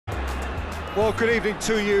Well, good evening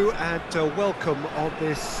to you and welcome on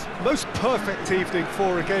this most perfect evening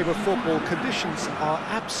for a game of football. Conditions are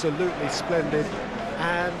absolutely splendid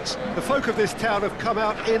and the folk of this town have come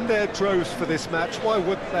out in their droves for this match. Why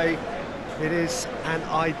wouldn't they? It is an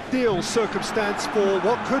ideal circumstance for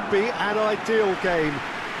what could be an ideal game.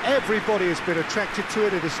 Everybody has been attracted to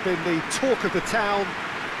it. It has been the talk of the town,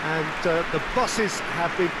 and the buses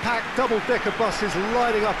have been packed, double-decker buses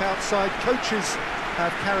lining up outside. Coaches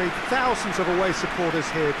have carried thousands of away supporters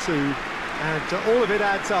here too, and all of it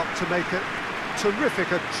adds up to make a terrific,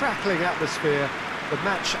 crackling atmosphere. The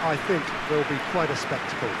match, I think, will be quite a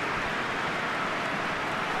spectacle.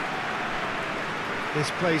 This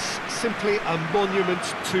place, simply a monument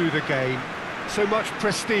to the game. So much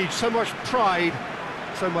prestige, so much pride,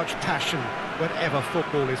 so much passion whenever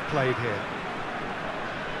football is played here.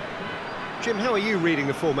 Jim, how are you reading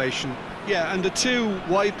the formation? Yeah, and the two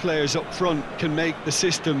wide players up front can make the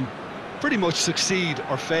system pretty much succeed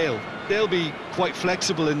or fail. They'll be quite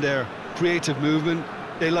flexible in their creative movement.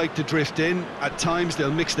 They like to drift in. At times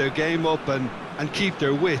they'll mix their game up and keep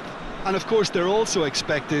their width. And of course they're also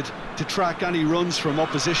expected to track any runs from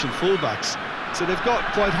opposition fullbacks. So they've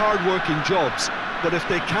got quite hard-working jobs, but if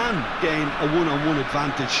they can gain a one-on-one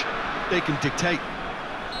advantage, they can dictate.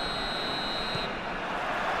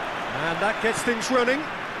 And that gets things running.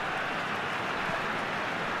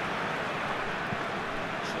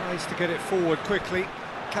 Tries to get it forward quickly,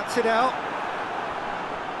 cuts it out.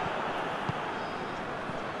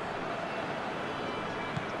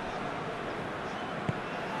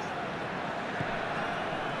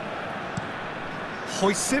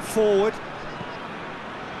 Hoists it forward.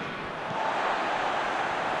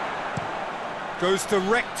 Goes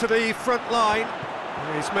direct to the front line.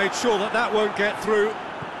 He's made sure that that won't get through.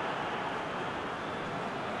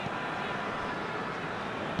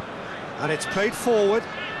 And it's played forward.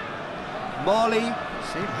 Mali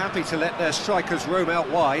seem happy to let their strikers roam out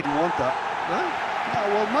wide. You want that?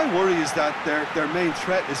 No? Well, my worry is that their main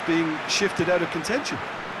threat is being shifted out of contention.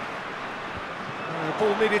 The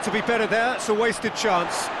ball needed to be better there. It's a wasted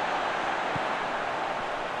chance.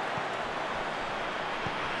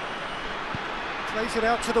 Plays it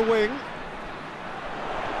out to the wing.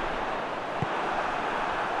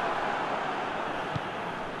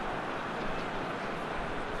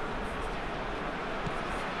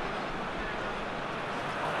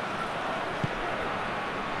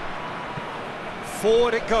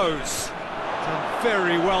 Forward it goes. Done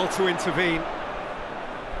very well to intervene.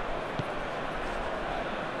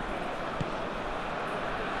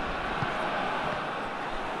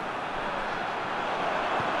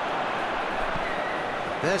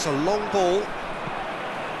 There's a long ball.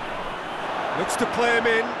 Looks to play him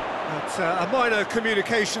in, but a minor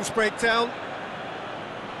communications breakdown.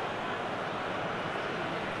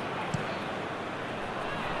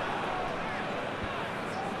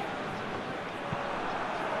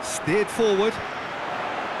 Steered forward.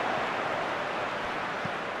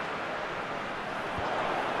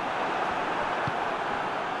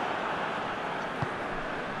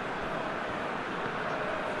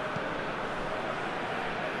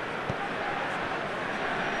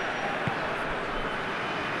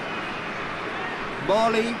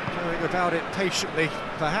 Mali going about it patiently,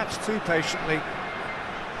 perhaps too patiently.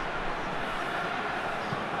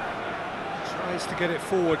 Tries to get it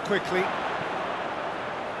forward quickly.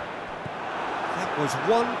 That was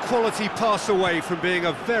one quality pass away from being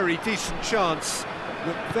a very decent chance.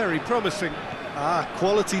 Looked very promising.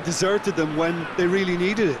 Quality deserted them when they really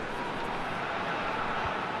needed it.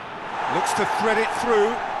 Looks to thread it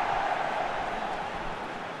through.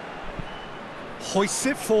 Hoists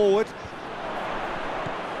it forward.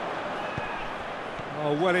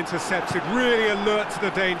 Oh, well intercepted, really alert to the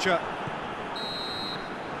danger.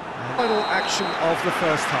 Final action of the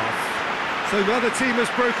first half. So neither team has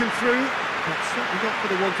broken through, but certainly not for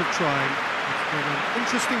the want of trying. It's been an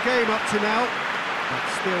interesting game up to now, but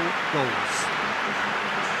still goals.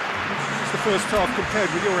 How's the first half compared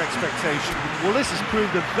with your expectation? Well, this has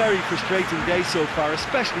proved a very frustrating day so far,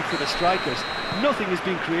 especially for the strikers. Nothing has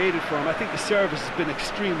been created for them. I think the service has been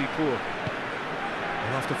extremely poor.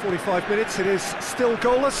 Well, after 45 minutes, it is still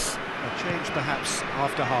goalless. A change, perhaps,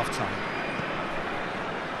 after half-time.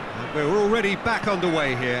 And we're already back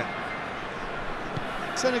underway here.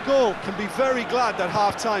 Senegal can be very glad that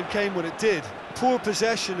half-time came when it did. Poor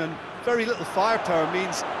possession and very little firepower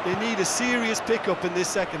means they need a serious pick-up in this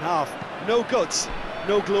second half. No guts,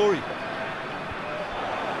 no glory.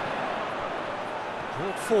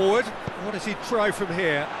 Brought forward. What does he try from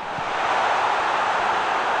here?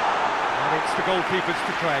 It's the goalkeepers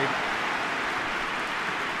to claim.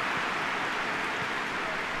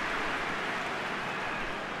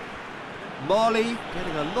 Mali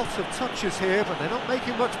getting a lot of touches here, but they're not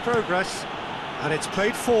making much progress. And it's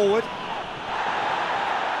played forward.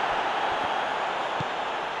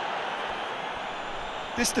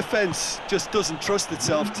 This defence just doesn't trust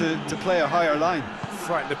itself to play a higher line.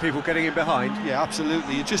 Frighten the people getting in behind. Yeah,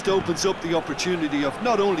 absolutely. It just opens up the opportunity of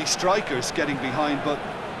not only strikers getting behind, but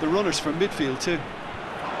the runners from midfield too.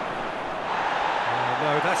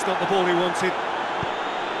 No, that's not the ball he wanted.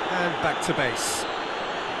 And back to base.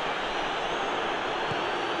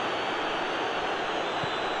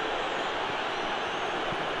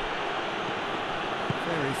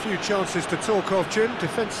 Very few chances to talk of, Jim.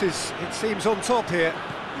 Defence is, it seems, on top here.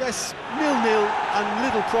 Yes, 0-0 and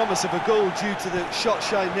little promise of a goal due to the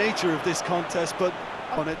shot-shy nature of this contest, but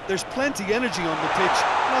on it, there's plenty energy on the pitch,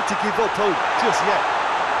 not to give up hope just yet.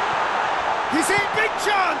 He's in, big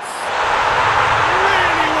chance!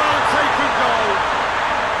 Really well taken goal.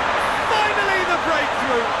 Finally the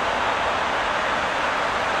breakthrough.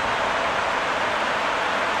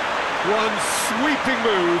 One sweeping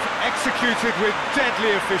move, executed with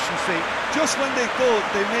deadly efficiency. Just when they thought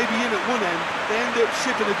they may be in at one end, they end up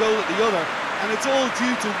shipping a goal at the other, and it's all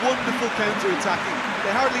due to wonderful counter-attacking.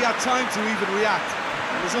 They hardly had time to even react,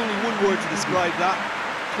 and there's only one word to describe that: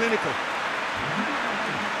 clinical.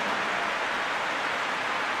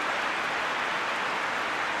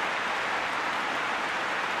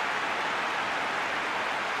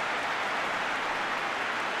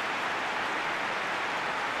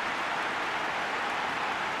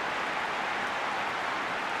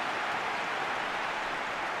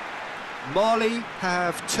 Mali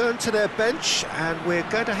have turned to their bench, and we're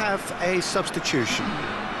going to have a substitution.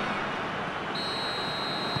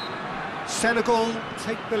 Senegal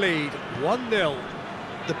take the lead, 1-0.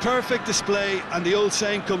 The perfect display, and the old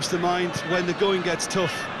saying comes to mind: when the going gets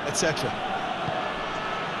tough, etc.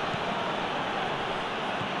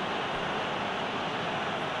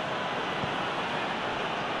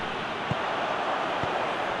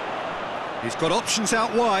 He's got options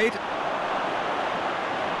out wide.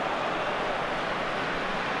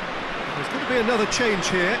 There's going to be another change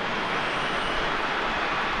here.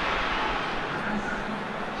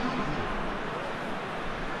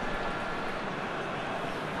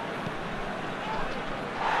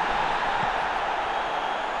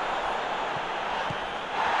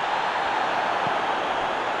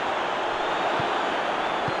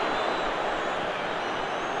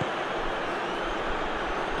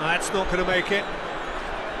 That's not going to make it.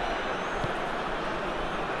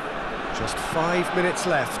 Just 5 minutes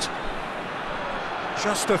left.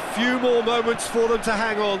 Just a few more moments for them to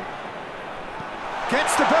hang on.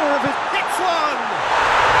 Gets the better of it, hits one!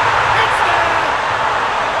 It's there!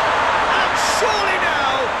 And surely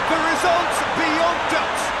now, the result's beyond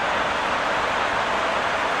doubt.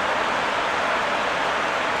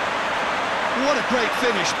 What a great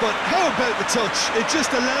finish, but how about the touch? It just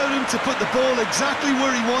allowed him to put the ball exactly where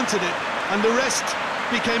he wanted it, and the rest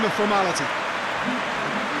became a formality.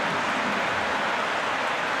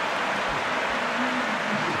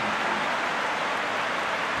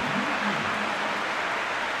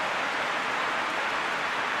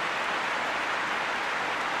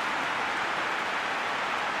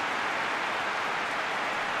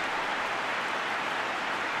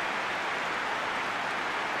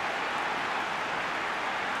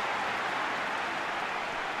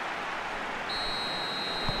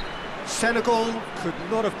 Senegal could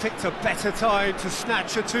not have picked a better time to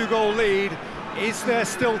snatch a two-goal lead. Is there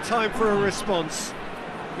still time for a response?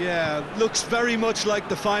 Yeah, looks very much like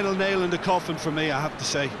the final nail in the coffin for me, I have to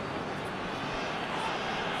say.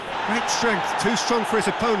 Great strength, too strong for his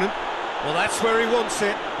opponent. Well, that's where he wants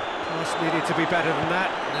it. Pass needed to be better than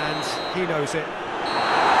that, and he knows it.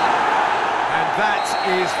 And that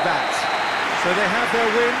is that. So they have their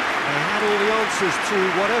win. They had all the answers to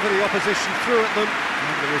whatever the opposition threw at them,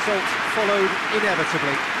 and the result followed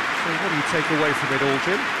inevitably. So what do you take away from it all,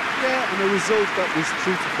 Jim? Yeah, and a result that was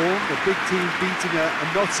true to form, a big team beating a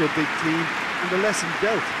not-so-big team, and the lesson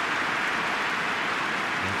dealt.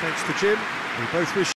 And thanks to Jim, we both wish